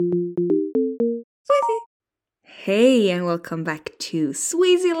Hey, and welcome back to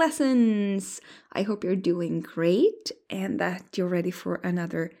Sweasy Lessons! I hope you're doing great and that you're ready for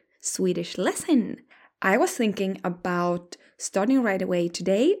another Swedish lesson. I was thinking about starting right away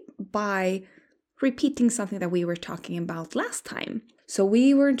today by repeating something that we were talking about last time. So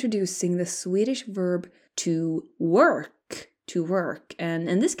we were introducing the Swedish verb to work, and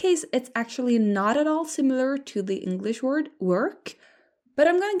in this case it's actually not at all similar to the English word work. But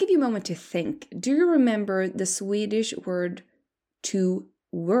I'm going to give you a moment to think. Do you remember the Swedish word to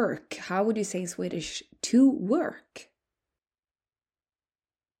work? How would you say in Swedish to work?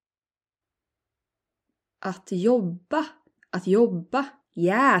 Att jobba.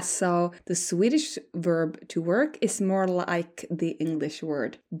 Yeah, so the Swedish verb to work is more like the English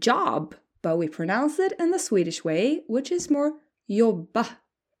word job, but we pronounce it in the Swedish way, which is more jobba.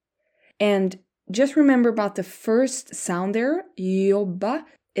 And just remember about the first sound there, jobba.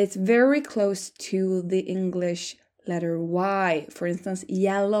 It's very close to the English letter Y. For instance,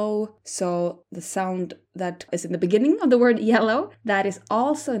 yellow. So the sound that is in the beginning of the word yellow, that is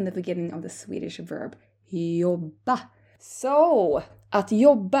also in the beginning of the Swedish verb jobba. So, att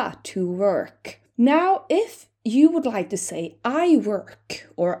jobba, to work. Now, if you would like to say I work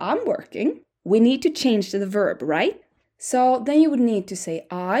or I'm working, we need to change the verb, right? So then you would need to say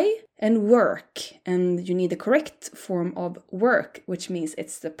I and work, and you need the correct form of work, which means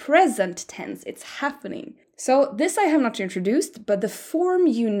it's the present tense, it's happening. So this I have not introduced, but the form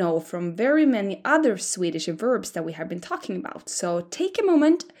you know from very many other Swedish verbs that we have been talking about. So take a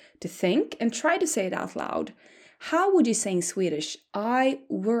moment to think and try to say it out loud. How would you say in Swedish, I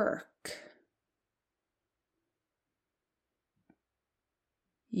work?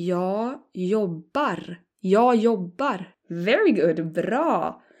 Jag jobbar. Jag jobbar. Very good,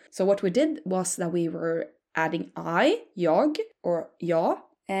 bra. So what we did was that we were adding I, jag, or ja,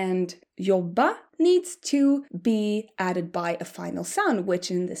 and jobba needs to be added by a final sound,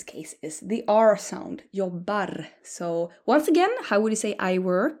 which in this case is the R sound, jobbar. So once again, how would you say I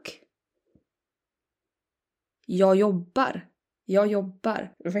work? Jag jobbar. Jag jobbar.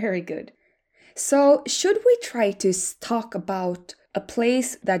 Very good. So should we try to talk about a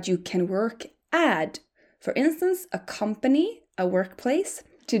place that you can work at? For instance, a company, a workplace.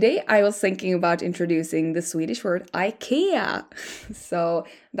 Today I was thinking about introducing the Swedish word IKEA. So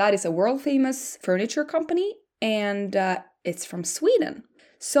that is a world famous furniture company and it's from Sweden.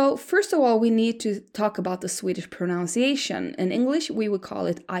 So first of all, we need to talk about the Swedish pronunciation. In English, we would call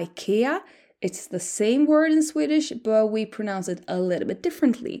it IKEA. It's the same word in Swedish, but we pronounce it a little bit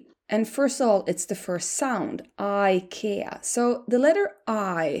differently. And first of all, it's the first sound, IKEA. So the letter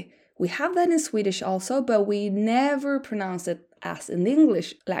I, we have that in Swedish also, but we never pronounce it as in the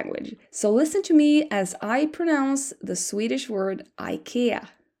English language. So listen to me as I pronounce the Swedish word IKEA.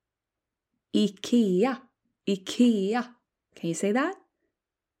 IKEA. IKEA. Can you say that?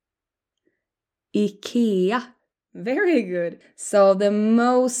 IKEA. Very good. So the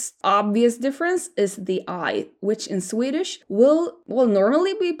most obvious difference is the I, which in Swedish will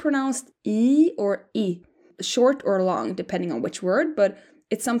normally be pronounced I or I, short or long, depending on which word, but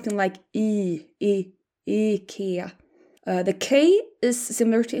it's something like IKEA. The K is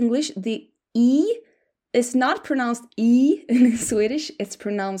similar to English. The E is not pronounced E in Swedish. It's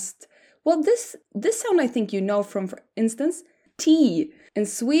pronounced, well, this sound I think you know from, for instance, T. In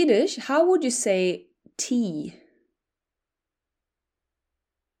Swedish, how would you say T?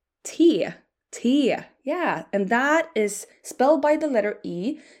 T. T. Yeah, and that is spelled by the letter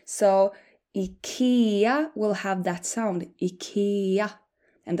E. So IKEA will have that sound, IKEA.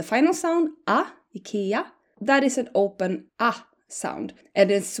 And the final sound, A, IKEA, that is an open A sound. And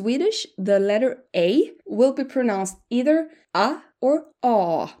in Swedish, the letter A will be pronounced either A or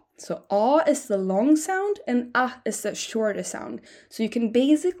A. So A is the long sound and A is the shorter sound. So you can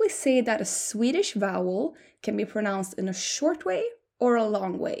basically say that a Swedish vowel can be pronounced in a short way or a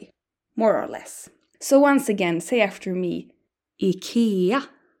long way, more or less. So once again, say after me, IKEA.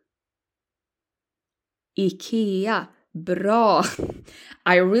 IKEA. Bra.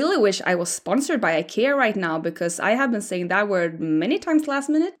 I really wish I was sponsored by IKEA right now because I have been saying that word many times last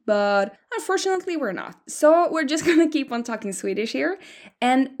minute, but unfortunately we're not. So we're just gonna keep on talking Swedish here.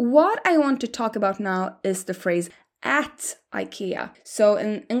 And what I want to talk about now is the phrase at IKEA. So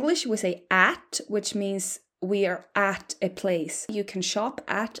in English we say at, which means we are at a place. You can shop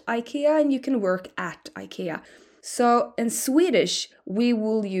at IKEA and you can work at IKEA. So in Swedish we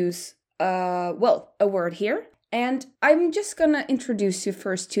will use a word here. And I'm just gonna introduce you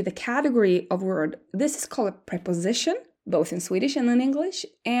first to the category of word. This is called a preposition, both in Swedish and in English.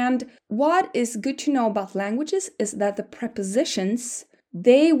 And what is good to know about languages is that the prepositions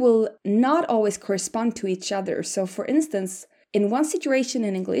they will not always correspond to each other. So for instance, in one situation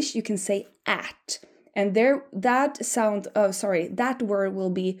in English, you can say at, and that word will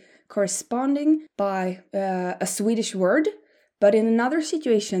be corresponding by a Swedish word. But in another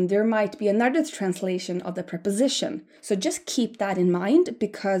situation, there might be another translation of the preposition. So just keep that in mind,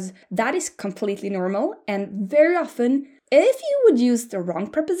 because that is completely normal. And very often, if you would use the wrong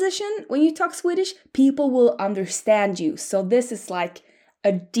preposition when you talk Swedish, people will understand you. So this is like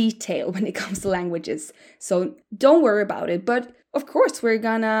a detail when it comes to languages. So don't worry about it. But of course, we're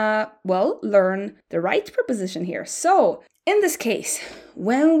gonna, learn the right preposition here. So in this case,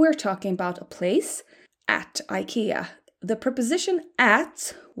 when we're talking about a place at IKEA, the preposition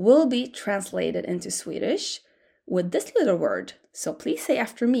at will be translated into Swedish with this little word. So please say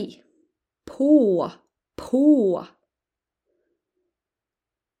after me. På. På.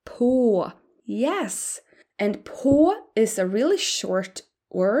 På. Yes. And på is a really short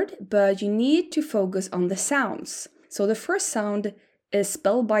word, but you need to focus on the sounds. So the first sound is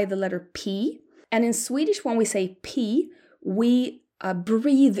spelled by the letter P. And in Swedish, when we say P, we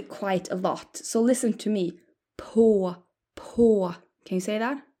breathe quite a lot. So listen to me. På. På. Can you say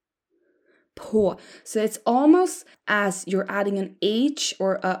that? På. So it's almost as you're adding an H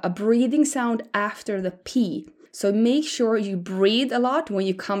or a breathing sound after the P. So make sure you breathe a lot when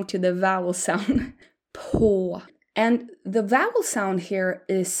you come to the vowel sound. På. And the vowel sound here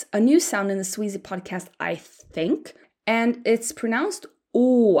is a new sound in the Sweasy podcast, I think. And it's pronounced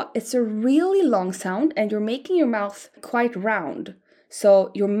O. It's a really long sound, and you're making your mouth quite round.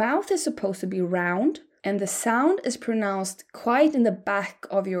 So your mouth is supposed to be round, and the sound is pronounced quite in the back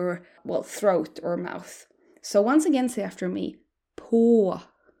of your, throat or mouth. So once again, say after me. På.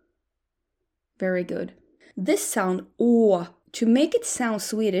 Very good. This sound, O, to make it sound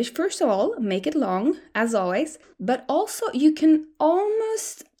Swedish, first of all, make it long, as always. But also, you can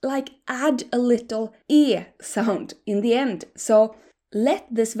almost add a little E sound in the end. So let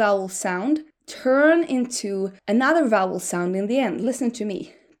this vowel sound turn into another vowel sound in the end. Listen to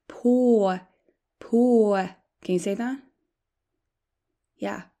me. På. På. Can you say that?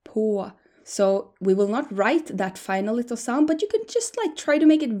 Yeah, på. So we will not write that final little sound, but you can just try to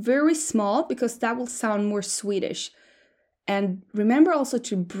make it very small, because that will sound more Swedish. And remember also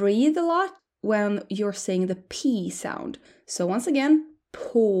to breathe a lot when you're saying the P sound. So once again,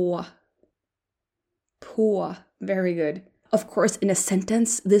 på. På. Very good. Of course, in a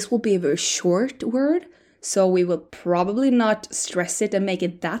sentence, this will be a very short word, so we will probably not stress it and make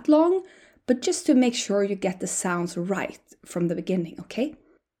it that long, but just to make sure you get the sounds right from the beginning, okay?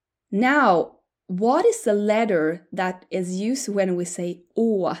 Now, what is the letter that is used when we say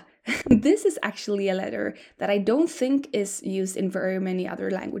å? This is actually a letter that I don't think is used in very many other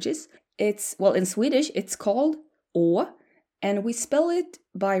languages. In Swedish, it's called å, and we spell it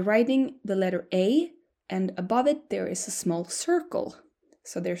by writing the letter A, and above it there is a small circle.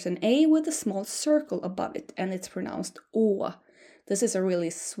 So there's an A with a small circle above it, and it's pronounced å. This is a really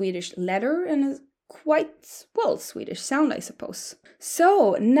Swedish letter and a quite, Swedish sound, I suppose.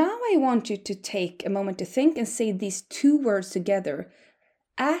 So now I want you to take a moment to think and say these two words together.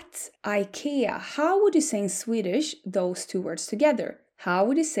 At IKEA. How would you say in Swedish those two words together? How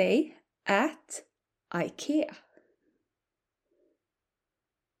would you say at IKEA?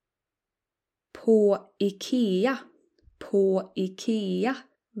 På IKEA. På IKEA.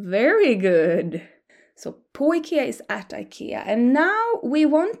 Very good. So på IKEA is at IKEA. And now we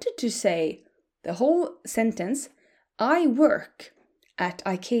wanted to say the whole sentence, I work at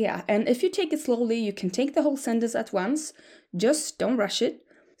IKEA. And if you take it slowly, you can take the whole sentence at once. Just don't rush it.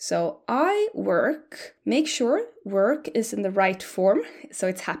 So I work, make sure work is in the right form, so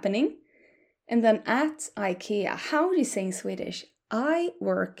it's happening. And then at IKEA. How do you say in Swedish? I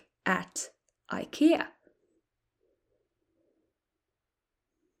work at IKEA.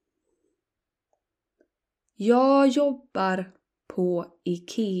 Jag jobbar på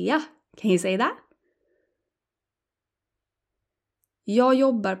IKEA. Can you say that? Jag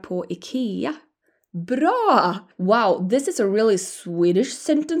jobbar på IKEA. Bra! Wow, this is a really Swedish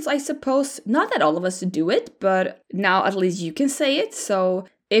sentence, I suppose. Not that all of us do it, but now at least you can say it. So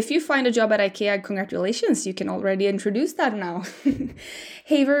if you find a job at IKEA, congratulations, you can already introduce that now.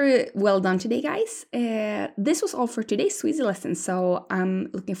 Hey, very well done today, guys. This was all for today's Sweasy lesson, so I'm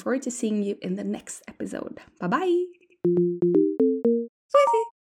looking forward to seeing you in the next episode. Bye-bye! Sweasy!